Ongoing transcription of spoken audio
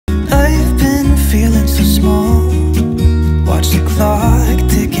feeling so small. Watch the clock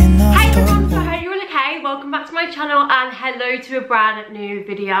ticking off. Hey everyone, so I hope you're all okay. Welcome back to my channel and hello to a brand new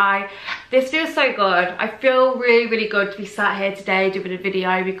video. This feels so good. I feel really good to be sat here today doing a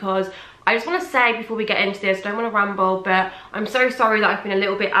video because I just want to say before we get into this, I don't want to ramble, but I'm so sorry that I've been a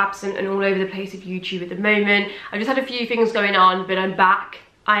little bit absent and all over the place of YouTube at the moment. I've just had a few things going on, but I'm back.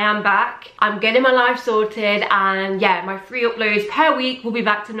 I am back. I'm getting my life sorted, and yeah, my 3 uploads per week will be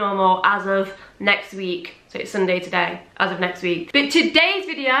back to normal as of next week. So it's Sunday today, as of next week. But today's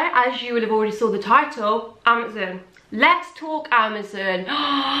video, as you will have already saw the title, Amazon. Let's talk Amazon.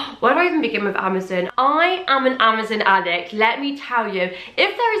 Where do I even begin with Amazon? I am an Amazon addict. Let me tell you, if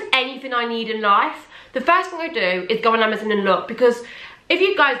there is anything I need in life, the first thing I do is go on Amazon and look, because if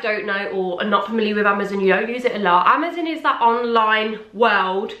you guys don't know or are not familiar with Amazon, you don't use it a lot. Amazon is that online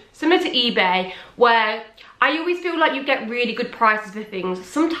world, similar to eBay, where I always feel like you get really good prices for things.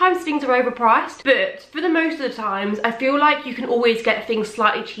 Sometimes things are overpriced, but for the most of the times, I feel like you can always get things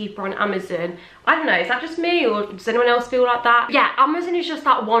slightly cheaper on Amazon. I don't know, is that just me or does anyone else feel like that? Yeah, Amazon is just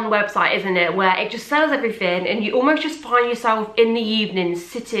that one website, isn't it, where it just sells everything and you almost just find yourself in the evening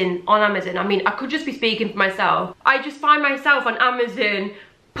sitting on Amazon. I mean, I could just be speaking for myself. I just find myself on Amazon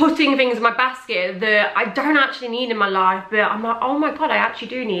putting things in my basket that I don't actually need in my life, but I'm like, oh my god, I actually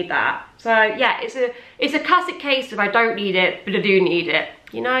do need that. So yeah, it's a classic case of I don't need it, but I do need it.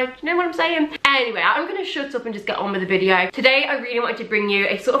 You know what I'm saying? Anyway, I'm gonna shut up and just get on with the video. Today, I really wanted to bring you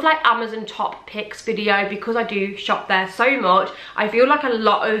a sort of like Amazon top picks video because I do shop there so much. I feel like a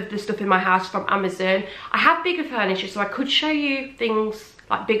lot of the stuff in my house from Amazon. I have bigger furniture, so I could show you things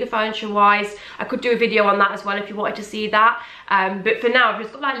like bigger furniture wise. I could do a video on that as well if you wanted to see that. But for now, I've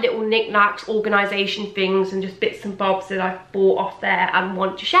just got like little knickknacks, organisation things and just bits and bobs that I've bought off there and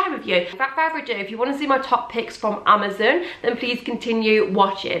want to share with you. Without further ado, if you want to see my top picks from Amazon, then please continue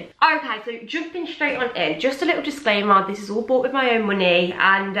watching. Okay, so jumping straight on in, just a little disclaimer, this is all bought with my own money,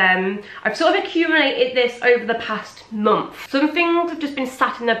 and I've sort of accumulated this over the past month. Some things have just been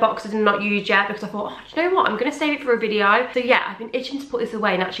sat in their boxes and not used yet because I thought, oh, do you know what, I'm going to save it for a video. So yeah, I've been itching to put this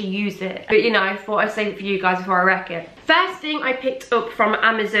away and actually use it. But you know, I thought I'd save it for you guys before I wreck it. First thing I picked up from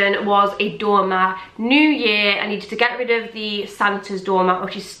Amazon was a doormat. New year, I needed to get rid of the Santa's doormat,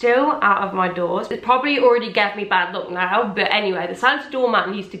 which is still out of my doors. It probably already gave me bad luck now, but anyway, the Santa doormat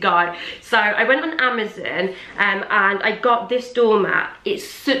needs to go. So I went on Amazon and I got this doormat. It's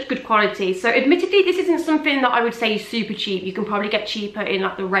such good quality. So admittedly, this isn't something that I would say is super cheap. You can probably get cheaper in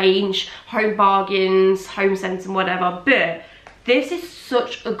like the Range, Home Bargains, Home Sense and whatever, but this is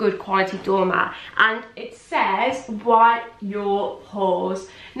such a good quality doormat, and it says wipe your paws.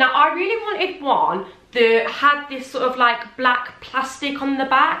 Now I really wanted one that had this sort of like black plastic on the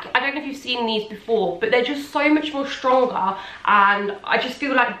back. I don't know if you've seen these before, but they're just so much more stronger and I just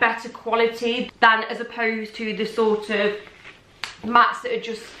feel like better quality than as opposed to the sort of mats that are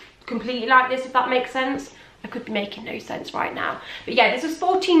just completely like this, if that makes sense. I could be making no sense right now. But yeah, this was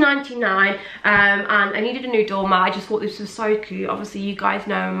 $14.99 and I needed a new doormat. I just thought this was so cute. Obviously, you guys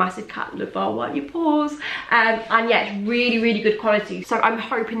know I'm a massive cat lover, wipe your paws. And yeah, it's really good quality. So I'm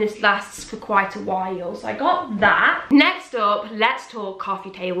hoping this lasts for quite a while. So I got that. Next up, let's talk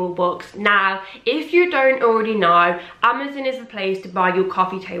coffee table books. Now, if you don't already know, Amazon is the place to buy your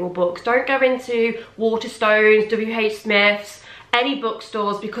coffee table books. Don't go into Waterstones, WH Smith's, any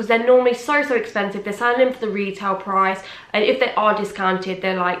bookstores, because they're normally so expensive. They're selling them for the retail price, and if they are discounted,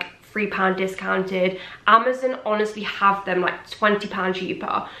 they're like £3 discounted. Amazon honestly have them like £20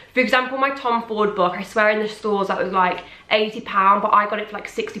 cheaper. For example, my Tom Ford book, I swear in the stores that was like £80, but I got it for like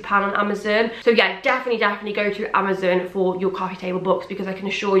 £60 on Amazon. So yeah, definitely go to Amazon for your coffee table books, because I can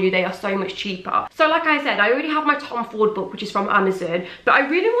assure you they are so much cheaper. So like I said, I already have my Tom Ford book, which is from Amazon, but I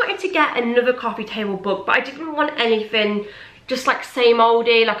really wanted to get another coffee table book, but I didn't want anything just like same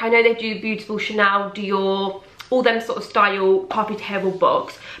oldie. Like I know they do beautiful Chanel, Dior, all them sort of style coffee table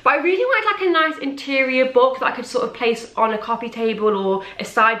books, but I really wanted like a nice interior book that I could sort of place on a coffee table or a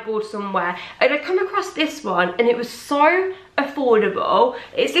sideboard somewhere. And I come across this one and it was so affordable.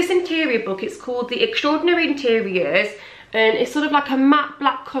 It's this interior book. It's called The Extraordinary Interiors, and it's sort of like a matte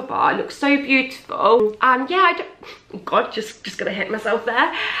black cover. It looks so beautiful, and yeah, I don't, oh god, just gonna hit myself there.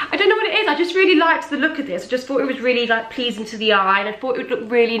 I don't know what it is, I just really liked the look of this. I just thought it was really like pleasing to the eye, and I thought it would look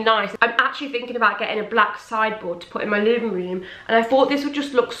really nice. I'm actually thinking about getting a black sideboard to put in my living room, and I thought this would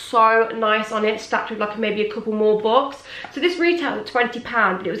just look so nice on it, stacked with like maybe a couple more books. So this retailed at £20,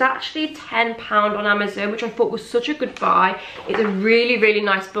 but it was actually £10 on Amazon, which I thought was such a good buy. It's a really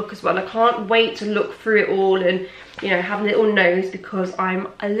nice book as well. I can't wait to look through it all and, you know, have a little nose, because I'm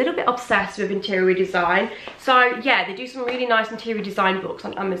a little bit obsessed with interior design. So yeah, they do some really nice interior design books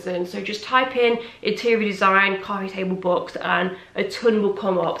on Amazon. So just type in interior design coffee table books and a ton will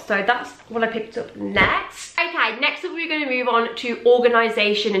come up. So that's what I picked up next. Okay, next up we're going to move on to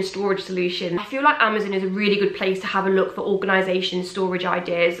organisation and storage solutions. I feel like Amazon is a really good place to have a look for organisation and storage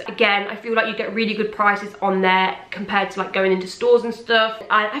ideas. Again, I feel like you get really good prices on there compared to like going into stores and stuff. And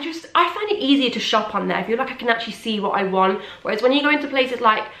I find it easier to shop on there. I feel like I can actually see what I want. Whereas when you go into places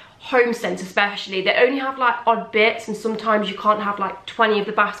like Home Sense especially, they only have like odd bits, and sometimes you can't have like 20 of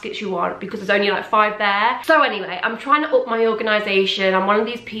the baskets you want because there's only like 5 there. So anyway, I'm trying to up my organisation. I'm one of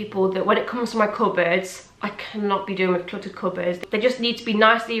these people that when it comes to my cupboards, I cannot be doing with cluttered cupboards. They just need to be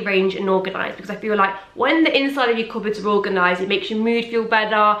nicely arranged and organised, because I feel like when the inside of your cupboards are organised, it makes your mood feel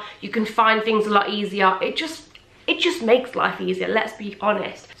better. You can find things a lot easier. It just makes life easier, let's be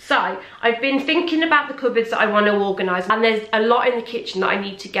honest. So I've been thinking about the cupboards that I want to organise, and there's a lot in the kitchen that I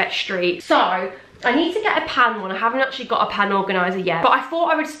need to get straight. So I need to get a pan one. I haven't actually got a pan organiser yet, but I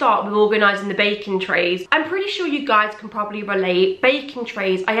thought I would start with organising the baking trays. I'm pretty sure you guys can probably relate. Baking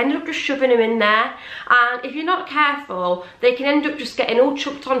trays, I ended up just shoving them in there, and if you're not careful, they can end up just getting all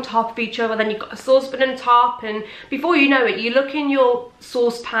chucked on top of each other. Then you've got a saucepan on top, and before you know it, you look in your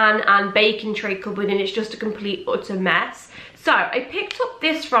saucepan and baking tray cupboard and it's just a complete utter mess. So I picked up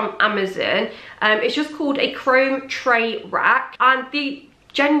this from Amazon. It's just called a chrome tray rack, and the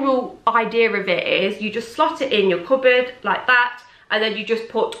general idea of it is you just slot it in your cupboard like that, and then you just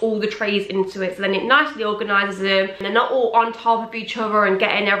put all the trays into it, so then it nicely organises them and they're not all on top of each other and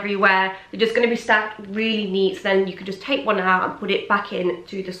getting everywhere. They're just going to be stacked really neat, so then you can just take one out and put it back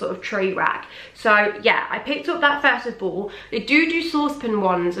into the sort of tray rack. So yeah, I picked up that first of all. They do saucepan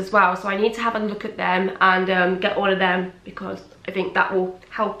ones as well, so I need to have a look at them and get one of them, because I think that will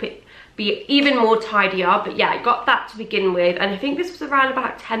help it be even more tidier. But yeah, I got that to begin with, and I think this was around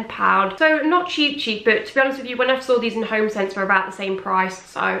about £10. So not cheap, but to be honest with you, when I saw these in Home Sense for about the same price.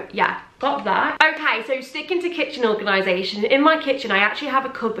 So yeah, got that. Okay, so sticking to kitchen organisation, in my kitchen I actually have a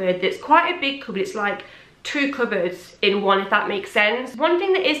cupboard that's quite a big cupboard. It's like 2 cupboards in one, if that makes sense. One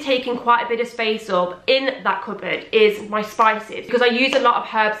thing that is taking quite a bit of space up in that cupboard is my spices, because I use a lot of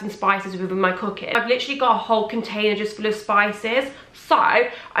herbs and spices within my cooking. I've literally got a whole container just full of spices. So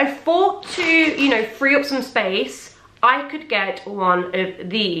I thought to, you know, free up some space, I could get one of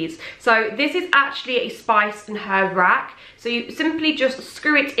these. So this is actually a spice and herb rack. So you simply just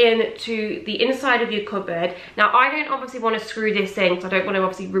screw it in to the inside of your cupboard. Now I don't obviously want to screw this in because I don't want to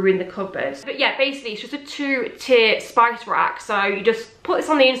obviously ruin the cupboard. But yeah, basically it's just a 2-tier spice rack. So you just put this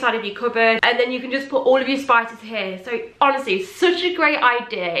on the inside of your cupboard, and then you can just put all of your spices here. So honestly, such a great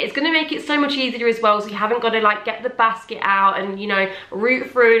idea. It's going to make it so much easier as well, so you haven't got to like get the basket out and, you know,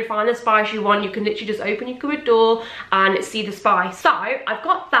 root through and find the spice you want. You can literally just open your cupboard door and see the spice. So I've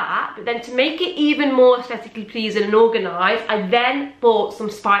got that, but then to make it even more aesthetically pleasing and organised, I then bought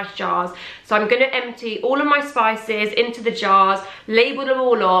some spice jars. So I'm going to empty all of my spices into the jars, label them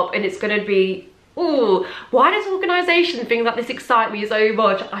all up, and it's going to be, ooh, why does organisation things like this excite me so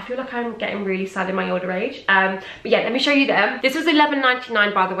much? I feel like I'm getting really sad in my older age. But yeah, let me show you them. This was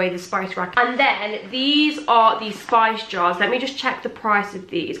 £11.99, by the way, the spice rack. And then these are the spice jars. Let me just check the price of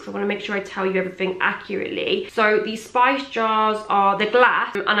these, because I want to make sure I tell you everything accurately. So these spice jars are the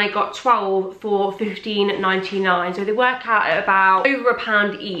glass, and I got 12 for £15.99. So they work out at about over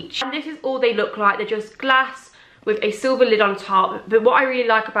 £1 each. And this is all they look like. They're just glass with a silver lid on top. But what I really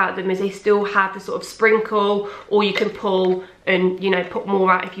like about them is they still have the sort of sprinkle, or you can pull and, you know, put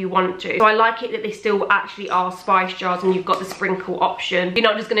more out if you want to. So I like it that they still actually are spice jars and you've got the sprinkle option. You're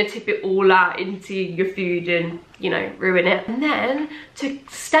not just going to tip it all out into your food and, you know, ruin it. And then to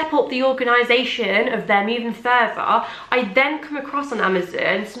step up the organisation of them even further, I then come across on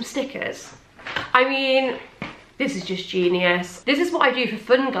Amazon some stickers. I mean, this is just genius. This is what I do for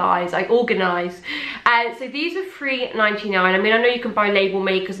fun, guys. I organise. So these are $3.99. I mean, I know you can buy label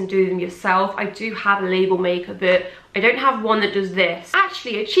makers and do them yourself. I do have a label maker, but I don't have one that does this.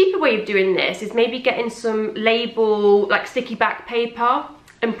 Actually, a cheaper way of doing this is maybe getting some label, like sticky back paper,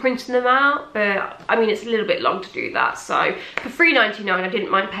 and printing them out. But I mean, it's a little bit long to do that. So for $3.99, I didn't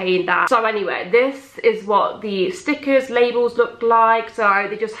mind paying that. So anyway, this is what the stickers, labels look like. So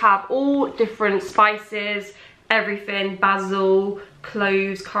they just have all different spices, everything, basil,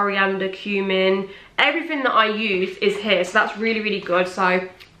 cloves, coriander, cumin, everything that I use is here. So that's really, really good. So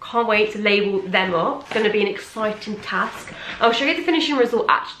can't wait to label them up. It's going to be an exciting task. I'll show you the finishing result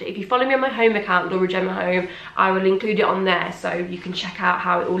actually. If you follow me on my home account, Laura Gemma Home, I will include it on there so you can check out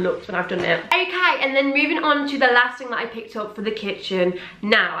how it all looks when I've done it. Okay, and then moving on to the last thing that I picked up for the kitchen.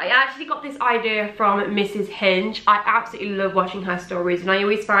 Now, I actually got this idea from Mrs. Hinge. I absolutely love watching her stories, and I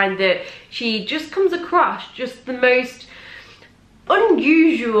always find that she just comes across just the most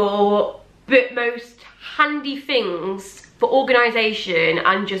unusual but most handy things for organisation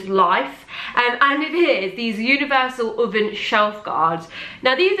and just life. And it is these universal oven shelf guards.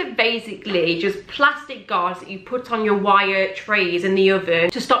 Now these are basically just plastic guards that you put on your wire trays in the oven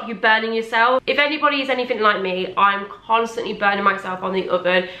to stop you burning yourself. If anybody is anything like me, I'm constantly burning myself on the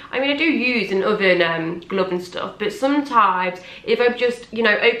oven. I mean, I do use an oven glove and stuff, but sometimes if I've just, you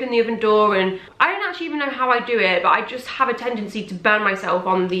know, opened the oven door, and I don't actually even know how I do it, but I just have a tendency to burn myself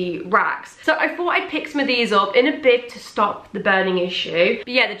on the racks. So I thought I'd pick some of these up in a bid to stop the burning issue. But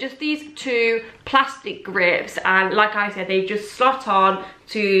yeah, they're just these two plastic grips, and like I said, they just slot on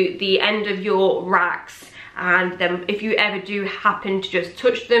to the end of your racks, and then if you ever do happen to just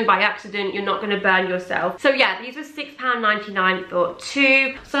touch them by accident, you're not going to burn yourself. So yeah, these were £6.99 for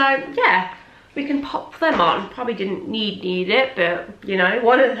two. So yeah, we can pop them on. Probably didn't need it, but you know,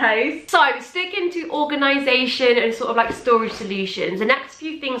 one of those. So sticking to organisation and sort of like storage solutions, the next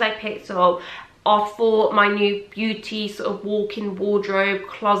few things I picked up are for my new beauty sort of walk-in wardrobe,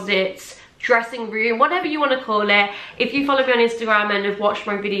 closets, dressing room, whatever you want to call it. If you follow me on Instagram and have watched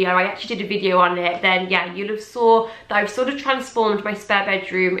my video, I actually did a video on it, then yeah, you'll have saw that I've sort of transformed my spare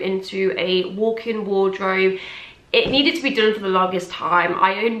bedroom into a walk-in wardrobe. It needed to be done for the longest time.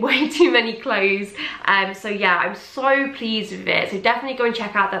 I own way too many clothes, so yeah, I'm so pleased with it. So definitely go and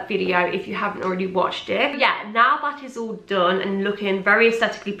check out that video if you haven't already watched it. But yeah, now that is all done and looking very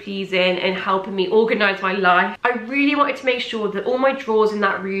aesthetically pleasing and helping me organise my life, I really wanted to make sure that all my drawers in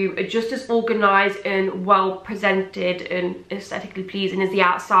that room are just as organised and well presented and aesthetically pleasing as the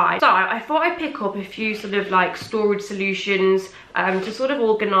outside. So I thought I'd pick up a few sort of like storage solutions to sort of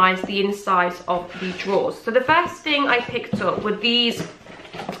organise the insides of the drawers. So the first thing I picked up were these.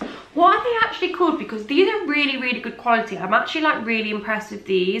 What are they actually called? Because these are really good quality. I'm actually like really impressed with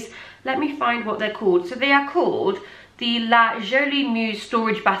these. Let me find what they're called. So they are called the La Jolie Muse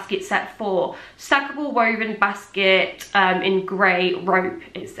Storage Basket Set 4. Stackable woven basket in grey rope,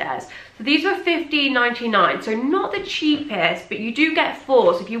 it says. So these were $15.99, so not the cheapest, but you do get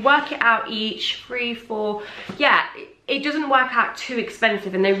 4. So if you work it out each, 3, 4, yeah, it doesn't work out too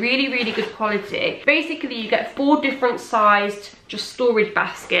expensive, and they're really good quality. Basically, you get 4 different sized just storage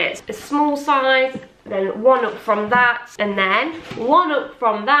baskets. A small size, then one up from that, and then one up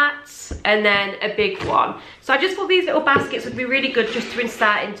from that, and then a big one. So I just thought these little baskets would be really good just to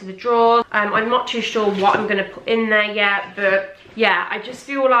insert into the drawers. I'm not too sure what I'm going to put in there yet, but yeah, I just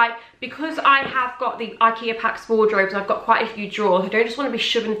feel like because I have got the IKEA Pax wardrobes, I've got quite a few drawers. I don't just want to be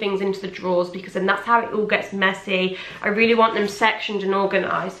shoving things into the drawers, because then that's how it all gets messy. I really want them sectioned and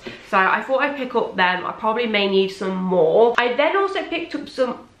organised. So I thought I'd pick up them. I probably may need some more. I then also picked up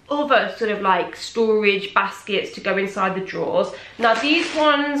some other sort of like storage baskets to go inside the drawers. Now these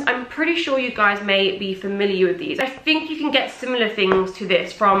ones, I'm pretty sure you guys may be familiar with these. I think you can get similar things to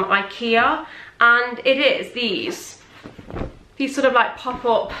this from IKEA, and it is these sort of like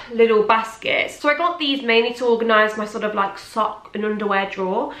pop-up little baskets. So I got these mainly to organise my sort of like sock and underwear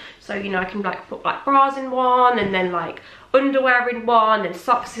drawer. So, you know, I can like put like bras in one, and then like underwear in one, and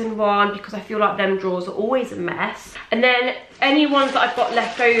socks in one, because I feel like them drawers are always a mess. And then any ones that I've got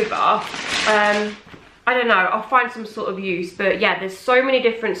left over, I don't know, I'll find some sort of use. But yeah, there's so many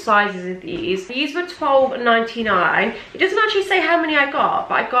different sizes of these. These were $12.99. It doesn't actually say how many I got,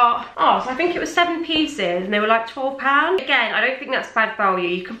 but I got, oh, so I think it was 7 pieces, and they were like £12. Again, I don't think that's bad value.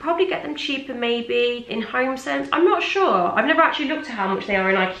 You can probably get them cheaper maybe in Home Sense. I'm not sure. I've never actually looked at how much they are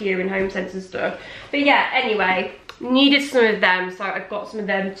in IKEA and Home Sense and stuff. But yeah, anyway, needed some of them, so I've got some of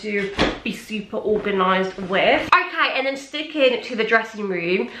them to be super organised with. Okay, and then sticking to the dressing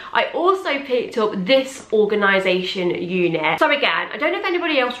room, I also picked up this organisation unit. So again, I don't know if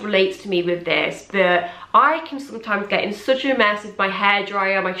anybody else relates to me with this, but I can sometimes get in such a mess with my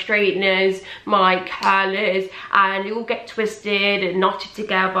hairdryer, my straighteners, my curlers, and it all get twisted and knotted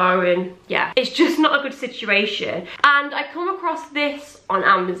together, and yeah, it's just not a good situation. And I come across this on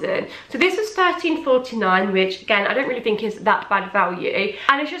Amazon. So this was $13.49, which again, I don't really think is that bad value.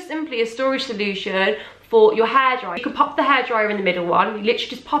 And it's just simply a storage solution for your hairdryer. You can pop the hairdryer in the middle one. You literally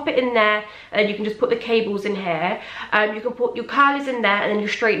just pop it in there, and you can just put the cables in here. You can put your curlers in there, and then your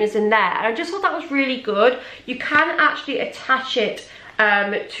straighteners in there. And I just thought that was really good. You can actually attach it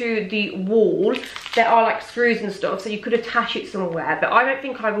to the wall, there are like screws and stuff, so you could attach it somewhere, but I don't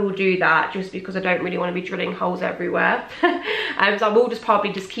think I will do that just because I don't really want to be drilling holes everywhere. So I will just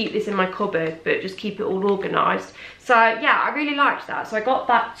probably just keep this in my cupboard, but just keep it all organised. So yeah, I really liked that, so I got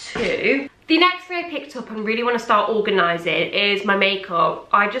that too. The next thing I picked up and really want to start organising is my makeup.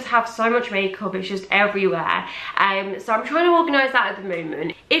 I just have so much makeup, it's just everywhere. So I'm trying to organise that at the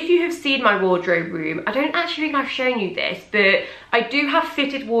moment. If you have seen my wardrobe room, I don't actually think I've shown you this, but I do have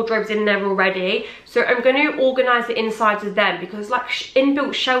fitted wardrobes in there already. So I'm going to organise the insides of them because like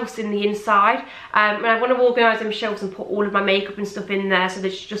inbuilt shelves in the inside. And I want to organise them shelves and put all of my makeup and stuff in there so that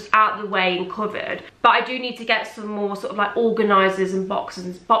it's just out of the way and covered. But I do need to get some more sort of like organisers and boxes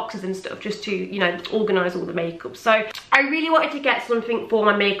and stuff just to, you know, organise all the makeup. So I really wanted to get something for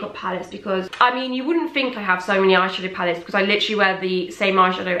my makeup palettes because, I mean, you wouldn't think I have so many eyeshadow palettes because I literally wear the same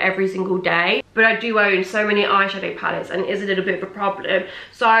eyeshadow every single day. But I do own so many eyeshadow palettes and it is a little bit of a problem.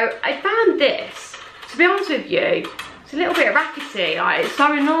 So I found this. To be honest with you, it's a little bit rackety, like it's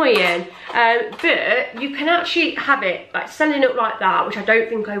so annoying. But you can actually have it like standing up like that, which I don't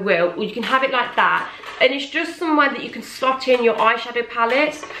think I will, or you can have it like that. And it's just somewhere that you can slot in your eyeshadow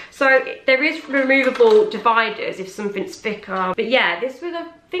palettes. So there is removable dividers if something's thicker. But yeah, this was, I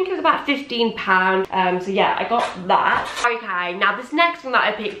think it was about £15. So yeah, I got that. Okay, now this next one that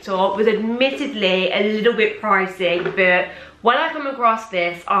I picked up was admittedly a little bit pricey, but when I come across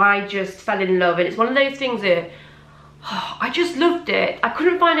this, I just fell in love. And it's one of those things that, oh, I just loved it. I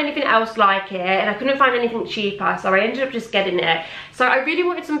couldn't find anything else like it and I couldn't find anything cheaper, so I ended up just getting it. So I really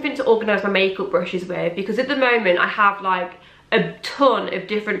wanted something to organise my makeup brushes with because at the moment I have like a ton of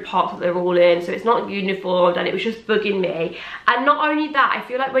different pots that they're all in, so it's not uniformed and it was just bugging me. And not only that, I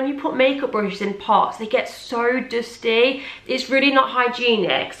feel like when you put makeup brushes in pots, they get so dusty. It's really not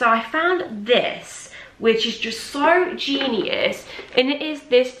hygienic. So I found this, which is just so genius, and it is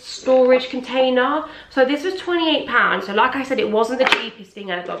this storage container. So this was £28, so like I said, it wasn't the cheapest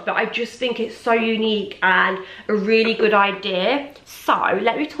thing ever, but I just think it's so unique and a really good idea. So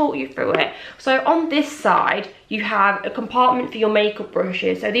let me talk you through it. So on this side, you have a compartment for your makeup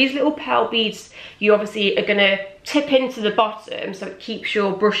brushes. So these little pearl beads, you obviously are gonna tip into the bottom so it keeps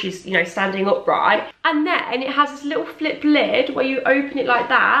your brushes, you know, standing upright. And then it has this little flip lid where you open it like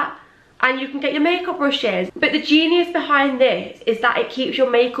that, and you can get your makeup brushes. But the genius behind this is that it keeps your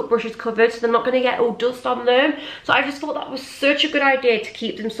makeup brushes covered so they're not going to get all dust on them. So I just thought that was such a good idea to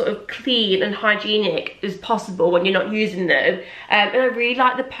keep them sort of clean and hygienic as possible when you're not using them. And I really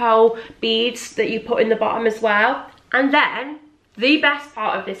like the pearl beads that you put in the bottom as well. And then the best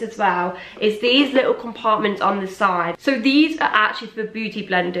part of this as well is these little compartments on the side. So these are actually for beauty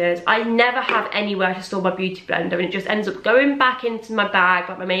blenders. I never have anywhere to store my beauty blender and it just ends up going back into my bag,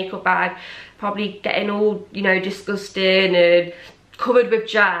 like my makeup bag, probably getting all, you know, disgusting and covered with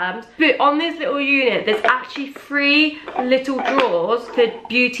germs. But on this little unit, there's actually 3 little drawers for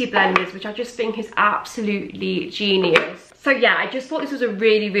beauty blenders, which I just think is absolutely genius. So yeah, I just thought this was a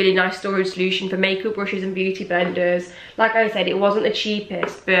really, really nice storage solution for makeup brushes and beauty blenders. Like I said, it wasn't the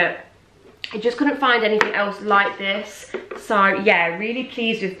cheapest, but I just couldn't find anything else like this. So yeah, really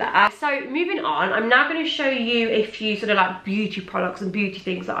pleased with that. So moving on, I'm now going to show you a few sort of like beauty products and beauty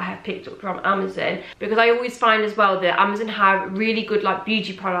things that I have picked up from Amazon, because I always find as well that Amazon have really good like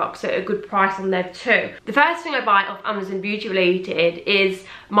beauty products at a good price on there too. The first thing I buy off Amazon beauty related is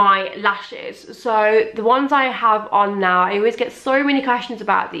my lashes. So the ones I have on now, I always get so many questions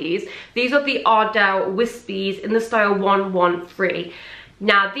about these. These are the Ardell Wispies in the style 113.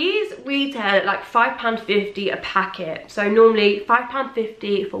 Now these retail at like £5.50 a packet. So normally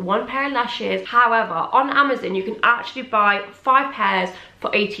 £5.50 for 1 pair of lashes. However, on Amazon you can actually buy 5 pairs for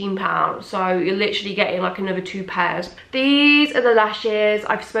 £18. So you're literally getting like another 2 pairs. These are the lashes.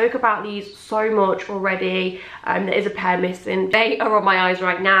 I've spoke about these so much already. There is a pair missing. They are on my eyes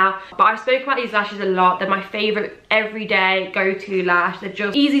right now. But I've spoken about these lashes a lot. They're my favourite everyday go-to lash. They're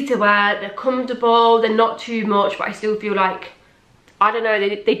just easy to wear. They're comfortable. They're not too much, but I still feel like, I don't know,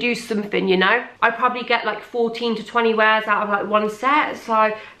 they do something, you know. I probably get like 14 to 20 wears out of like 1 set.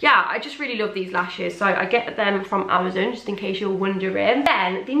 So yeah, I just really love these lashes. So I get them from Amazon, just in case you're wondering.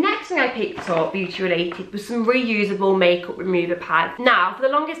 Then the next thing I picked up beauty related was some reusable makeup remover pads. Now for the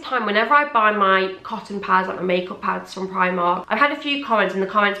longest time, whenever I buy my cotton pads, like my makeup pads from Primark, I've had a few comments in the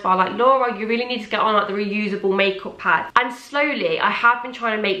comments bar like, Laura, you really need to get on like the reusable makeup pads. And slowly I have been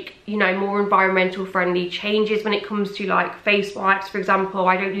trying to make, you know, more environmental friendly changes when it comes to like face wipes. For example,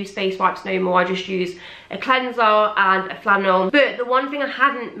 I don't use face wipes no more. I just use a cleanser and a flannel. But the one thing I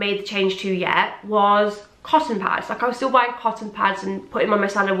hadn't made the change to yet was cotton pads. Like I was still buying cotton pads and putting my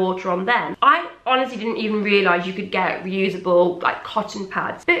micellar water on them. I honestly didn't even realise you could get reusable like cotton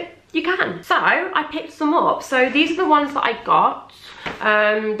pads, but you can. So I picked some up. So these are the ones that I got.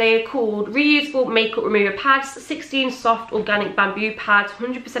 They are called reusable makeup remover pads, 16 soft organic bamboo pads,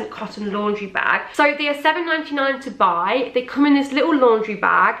 100% cotton laundry bag. So they are $7.99 to buy. They come in this little laundry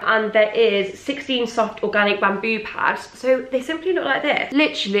bag, and there is 16 soft organic bamboo pads. So they simply look like this.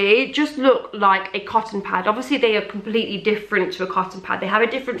 Literally just look like a cotton pad. Obviously they are completely different to a cotton pad. They have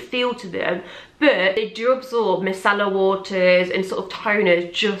a different feel to them, but they do absorb micellar waters and sort of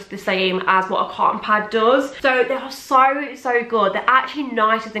toners just the same as what a cotton pad does. So they are so good. They're actually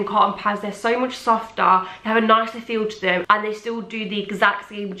nicer than cotton pads. They're so much softer, they have a nicer feel to them, and they still do the exact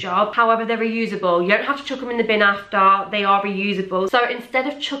same job. However, they're reusable. You don't have to chuck them in the bin after. They are reusable. So instead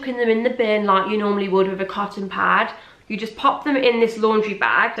of chucking them in the bin like you normally would with a cotton pad, you just pop them in this laundry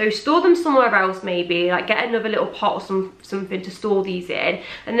bag. So store them somewhere else, maybe like get another little pot or something to store these in,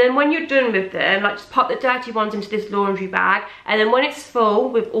 and then when you're done with them, like just pop the dirty ones into this laundry bag, and then when it's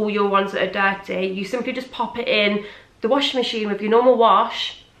full with all your ones that are dirty, you simply just pop it in the washing machine with your normal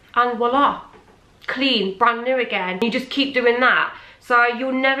wash, and voila, clean, brand new again. You just keep doing that. So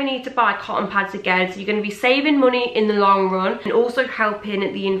you'll never need to buy cotton pads again. So you're going to be saving money in the long run and also helping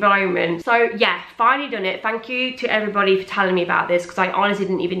the environment. So yeah, finally done it. Thank you to everybody for telling me about this, because I honestly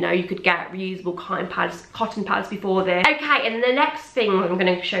didn't even know you could get reusable cotton pads before this. Okay, and the next thing I'm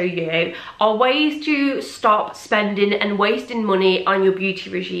going to show you are ways to stop spending and wasting money on your beauty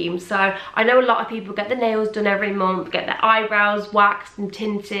regime. So I know a lot of people get their nails done every month, get their eyebrows waxed and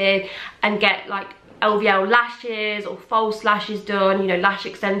tinted, and get like LVL lashes or false lashes done, you know, lash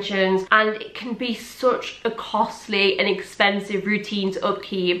extensions, and it can be such a costly and expensive routine to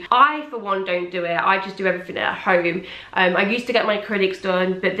upkeep. I for one don't do it. I just do everything at home. I used to get my acrylics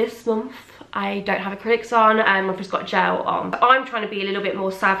done, but this month I don't have acrylics on, I've just got gel on. I'm trying to be a little bit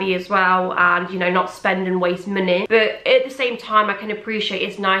more savvy as well, and you know, not spend and waste money, but at the same time I can appreciate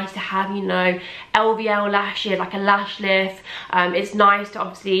it's nice to have, you know, LVL lashes, like a lash lift. It's nice to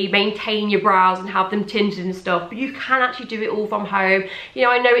obviously maintain your brows and have them tinted and stuff, but you can actually do it all from home. You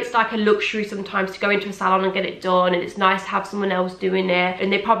know, I know it's like a luxury sometimes to go into a salon and get it done, and it's nice to have someone else doing it,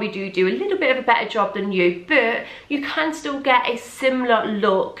 and they probably do a little bit of a better job than you, but you can still get a similar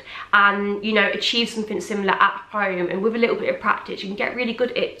look and, you know, achieve something similar at home, and with a little bit of practice you can get really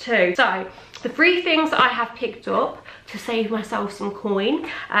good at it too. So the 3 things that I have picked up to save myself some coin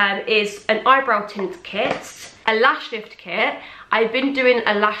is an eyebrow tint kit, a lash lift kit. I've been doing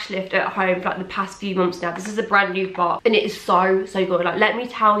a lash lift at home for like the past few months now. This is a brand new box and it is so good. Like, let me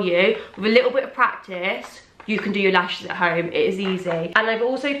tell you, with a little bit of practice you can do your lashes at home. It is easy. And I've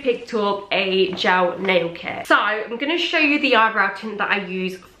also picked up a gel nail kit. So I'm going to show you the eyebrow tint that I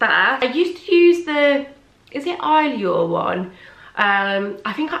use first. I used to use the, is it Allure one?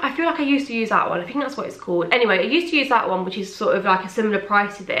 I feel like I used to use that one. I think that's what it's called. Anyway, I used to use that one, which is sort of like a similar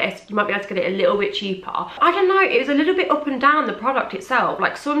price to this. You might be able to get it a little bit cheaper. I don't know, it was a little bit up and down, the product itself.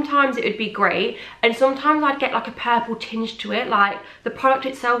 Like sometimes it would be great, and sometimes I'd get like a purple tinge to it. Like the product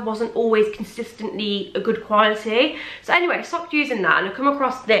itself wasn't always consistently a good quality. So anyway, I stopped using that and I come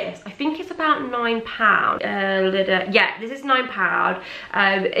across this. I think it's about £9. Yeah, this is £9.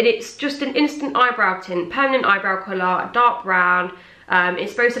 And it's just an instant eyebrow tint, permanent eyebrow colour, dark brown.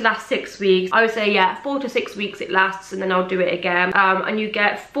 It's supposed to last 6 weeks. I would say, yeah, 4 to 6 weeks it lasts, and then I'll do it again. And you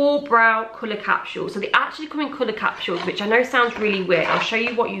get 4 brow colour capsules. So they actually come in colour capsules, which I know sounds really weird. I'll show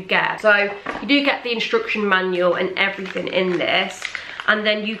you what you get. So you do get the instruction manual and everything in this, and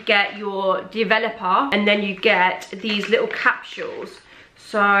then you get your developer, and then you get these little capsules.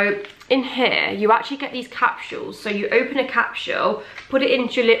 So in here you actually get these capsules. So you open a capsule, put it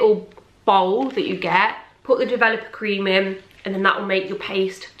into your little bowl that you get, put the developer cream in, and then that will make your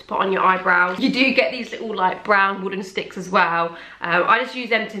paste to put on your eyebrows. You do get these little like brown wooden sticks as well. I just use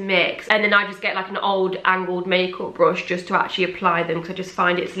them to mix, and then I just get like an old angled makeup brush just to actually apply them, because I just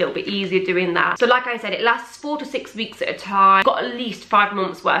find it's a little bit easier doing that. So like I said, it lasts 4 to 6 weeks at a time. Got at least 5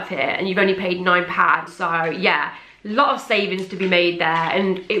 months worth here, and you've only paid £9. So yeah, a lot of savings to be made there,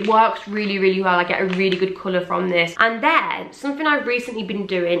 and it works really well. I get a really good colour from this. And then something I've recently been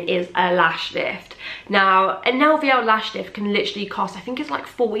doing is a lash lift. Now an LVL lash lift can literally cost, I think it's like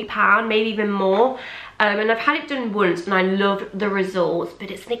 £40, maybe even more. And I've had it done once and I love the results, but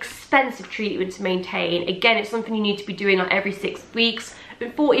it's an expensive treatment to maintain. Again, it's something you need to be doing like every 6 weeks.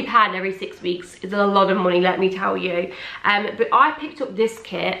 And £40 every 6 weeks is a lot of money, let me tell you. But I picked up this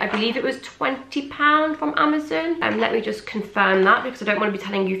kit. I believe it was £20 from Amazon. Let me just confirm that, because I don't want to be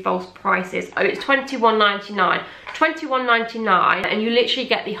telling you false prices. Oh, it's £21.99. £21.99, and you literally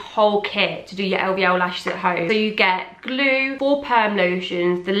get the whole kit to do your LVL lashes at home. So you get glue, 4 perm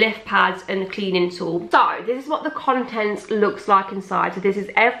lotions, the lift pads, and the cleaning tool. So this is what the contents looks like inside. So this is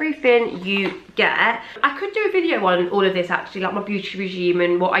everything you get. I could do a video on all of this actually, like my beauty regime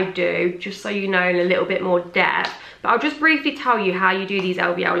and what I do, just so you know in a little bit more depth. But I'll just briefly tell you how you do these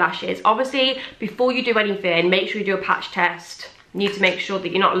LVL lashes. Obviously, before you do anything, make sure you do a patch test. You need to make sure that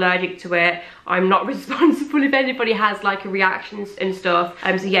you're not allergic to it. I'm not responsible if anybody has like a reaction and stuff.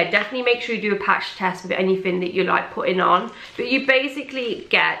 So yeah, definitely make sure you do a patch test with anything that you're like putting on. But you basically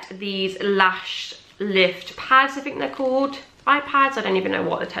get these lash lift pads, I think they're called. iPads, I don't even know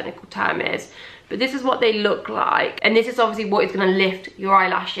what the technical term is. But this is what they look like, and this is obviously what is going to lift your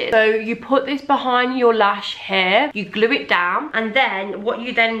eyelashes. So you put this behind your lash here, you glue it down, and then what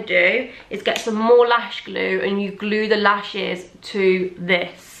you then do is get some more lash glue and you glue the lashes to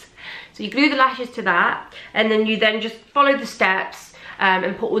this. So you glue the lashes to that, and then you then just follow the steps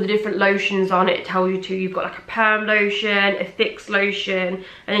and put all the different lotions on. It tells you to, you've got like a perm lotion, a fix lotion,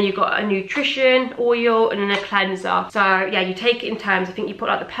 and then you've got a nutrition oil, and then a cleanser. So yeah, you take it in turns. I think you put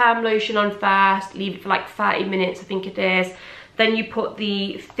like the perm lotion on first, leave it for like 30 minutes, I think it is. Then you put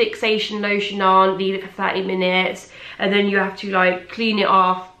the fixation lotion on, leave it for 30 minutes, and then you have to like clean it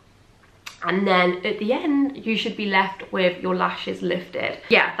off. And then at the end, you should be left with your lashes lifted.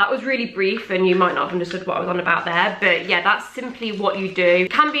 Yeah, that was really brief, and you might not have understood what I was on about there. But yeah, that's simply what you do.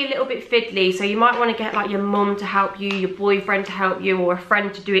 It can be a little bit fiddly, so you might want to get like your mum to help you, your boyfriend to help you, or a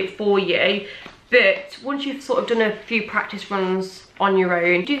friend to do it for you. But once you've sort of done a few practice runs on your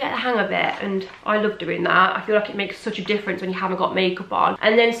own, you do get the hang of it, and I love doing that. I feel like it makes such a difference when you haven't got makeup on.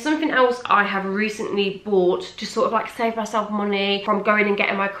 And then something else I have recently bought to sort of like save myself money from going and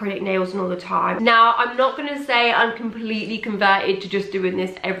getting my acrylic nails and all the time. Now, I'm not gonna say I'm completely converted to just doing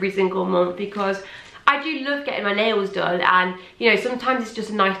this every single month, because I do love getting my nails done, and you know, sometimes it's just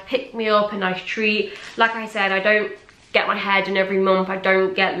a nice pick-me-up, a nice treat. Like I said, I don't get my hair done every month, I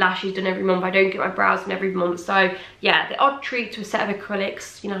don't get lashes done every month, I don't get my brows done every month. So yeah, the odd treat to a set of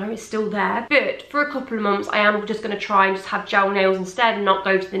acrylics, you know, is still there. But for a couple of months, I am just going to try and just have gel nails instead, and not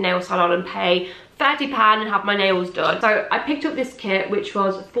go to the nail salon and pay £30 and have my nails done. So I picked up this kit, which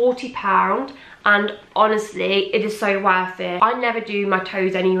was £40, and honestly, it is so worth it. I never do my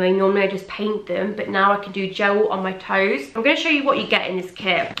toes anyway. Normally I just paint them, but now I can do gel on my toes. I'm going to show you what you get in this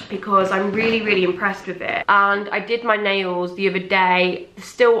kit, because I'm really impressed with it. And I did my nails the other day. They're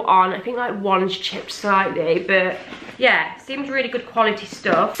still on. I think like one's chipped slightly, but yeah, seems really good quality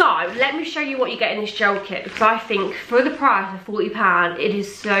stuff. So let me show you what you get in this gel kit, because I think for the price of £40, it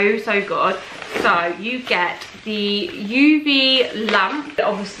is so good. So you get the UV lamp that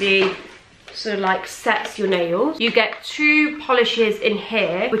obviously sort of like sets your nails. You get 2 polishes in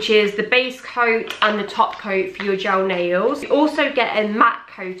here, which is the base coat and the top coat for your gel nails. You also get a matte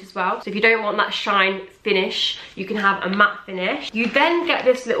coat as well, so if you don't want that shine finish, you can have a matte finish. You then get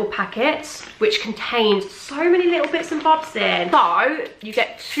this little packet, which contains so many little bits and bobs in. So you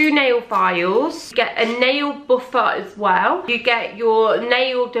get 2 nail files, you get a nail buffer as well, you get your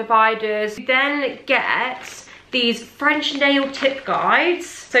nail dividers, you then get these French nail tip guides.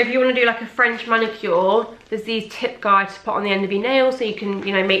 So if you want to do like a French manicure, there's these tip guides to put on the end of your nails, so you can,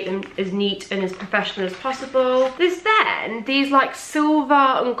 you know, make them as neat and as professional as possible. There's then these like silver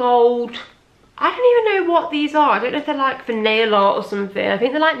and gold, I don't even know what these are. I don't know if they're like for nail art or something. I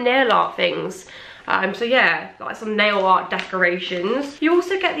think they're like nail art things. So yeah, like some nail art decorations. You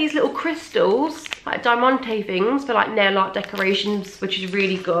also get these little crystals, like diamante things for like nail art decorations, which is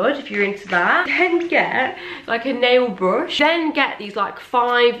really good if you're into that. Then get like a nail brush. Then get these like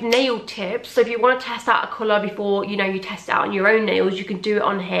 5 nail tips. So if you want to test out a colour before, you know, you test it out on your own nails, you can do it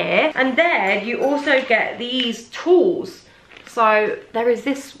on here. And then you also get these tools. So there is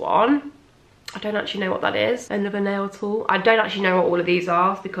this one. I don't actually know what that is. Another nail tool. I don't actually know what all of these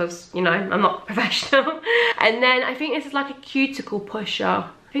are, because, you know, I'm not professional. And then I think this is like a cuticle pusher.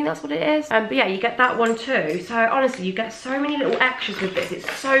 I think that's what it is. But yeah, you get that one too. So honestly, you get so many little extras with this.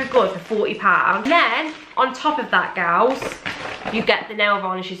 It's so good for £40. And then on top of that, gals, you get the nail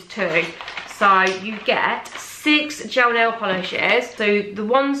varnishes too. So you get 6 gel nail polishes. So the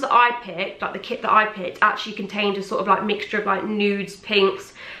ones that I picked, like the kit that I picked, actually contained a sort of like mixture of like nudes,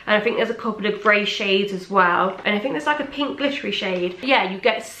 pinks, and I think there's a couple of grey shades as well, and I think there's like a pink glittery shade. Yeah, you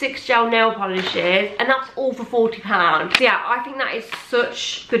get 6 gel nail polishes, and that's all for £40. So yeah, I think that is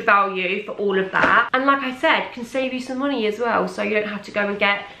such good value for all of that, and like I said, can save you some money as well, so you don't have to go and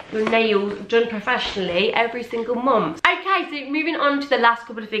get your nails done professionally every single month. Okay, so moving on to the last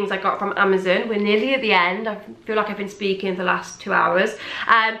couple of things I got from Amazon. We're nearly at the end. I've feel like I've been speaking for the last 2 hours.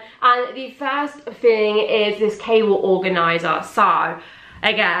 And the first thing is this cable organizer. So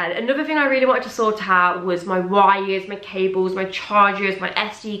again, another thing I really wanted to sort out was my wires, my cables, my chargers, my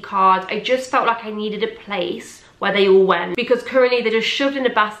SD cards. I just felt like I needed a place where they all went, because currently they're just shoved in a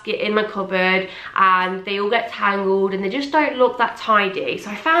basket in my cupboard and they all get tangled and they just don't look that tidy.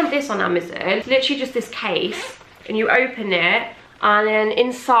 So I found this on Amazon. It's literally just this case, and you open it and then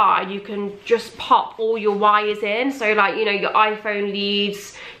inside you can just pop all your wires in. So like, you know, your iPhone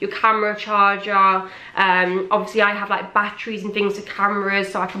leads, your camera charger, obviously I have like batteries and things to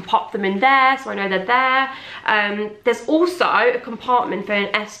cameras, so I can pop them in there so I know they're there. There's also a compartment for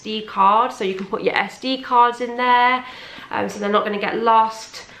an SD card, so you can put your SD cards in there, so they're not going to get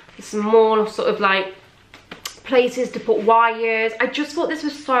lost. There's some more sort of like places to put wires. I just thought this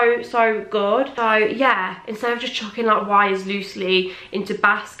was so good. So yeah, instead of just chucking like wires loosely into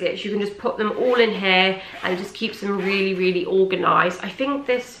baskets, you can just put them all in here and it just keeps them really organized. I think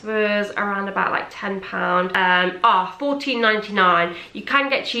this was around about like £10. £14.99. You can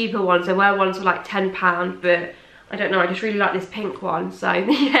get cheaper ones. There were ones for like £10, but I don't know, I just really like this pink one, so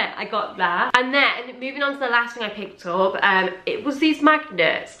yeah, I got that. And then, moving on to the last thing I picked up, it was these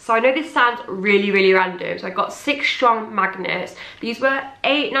magnets. So I know this sounds really random, so I got 6 strong magnets. These were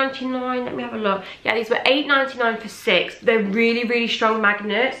 £8.99, let me have a look. Yeah, these were £8.99 for 6. They're really strong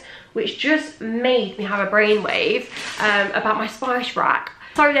magnets, which just made me have a brainwave about my spice rack.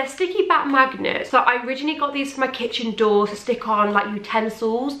 So they're sticky back magnets. So I originally got these for my kitchen doors to stick on like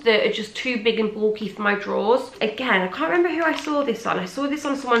utensils that are just too big and bulky for my drawers. Again, I can't remember who I saw this on. I saw this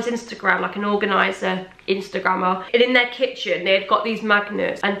on someone's Instagram, like an organizer Instagrammer. And in their kitchen, they had got these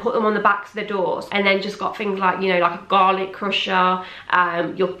magnets and put them on the backs of the doors. And then just got things like, you know, like a garlic crusher,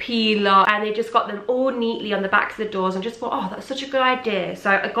 your peeler. And they just got them all neatly on the backs of the doors and just thought, oh, that's such a good idea. So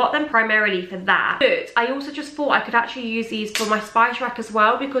I got them primarily for that. But I also just thought I could actually use these for my spice rack as well,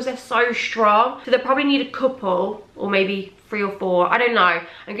 because they're so strong. So they'll probably need a couple, or maybe 3 or 4, I don't know.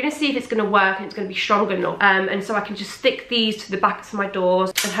 I'm gonna see if it's gonna work and it's gonna be strong enough. And so I can just stick these to the backs of my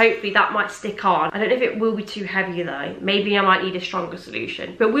doors and hopefully that might stick on. I don't know if it will be too heavy though. Maybe I might need a stronger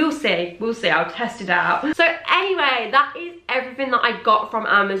solution, but we'll see, I'll test it out. So anyway, that is everything that I got from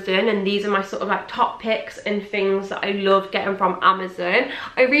Amazon, and these are my sort of like top picks and things that I love getting from Amazon.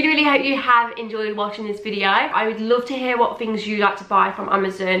 I really hope you have enjoyed watching this video. I would love to hear what things you like to buy from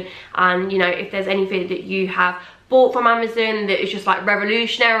Amazon, and you know, if there's anything that you have bought from Amazon that is just like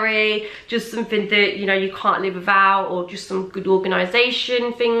revolutionary, just something that, you know, you can't live without, or just some good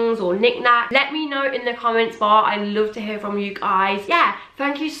organization things or knick-knack, let me know in the comments bar. I love to hear from you guys. Yeah,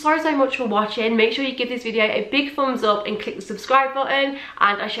 thank you so much for watching. Make sure you give this video a big thumbs up and click the subscribe button,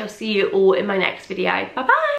 and I shall see you all in my next video. Bye bye.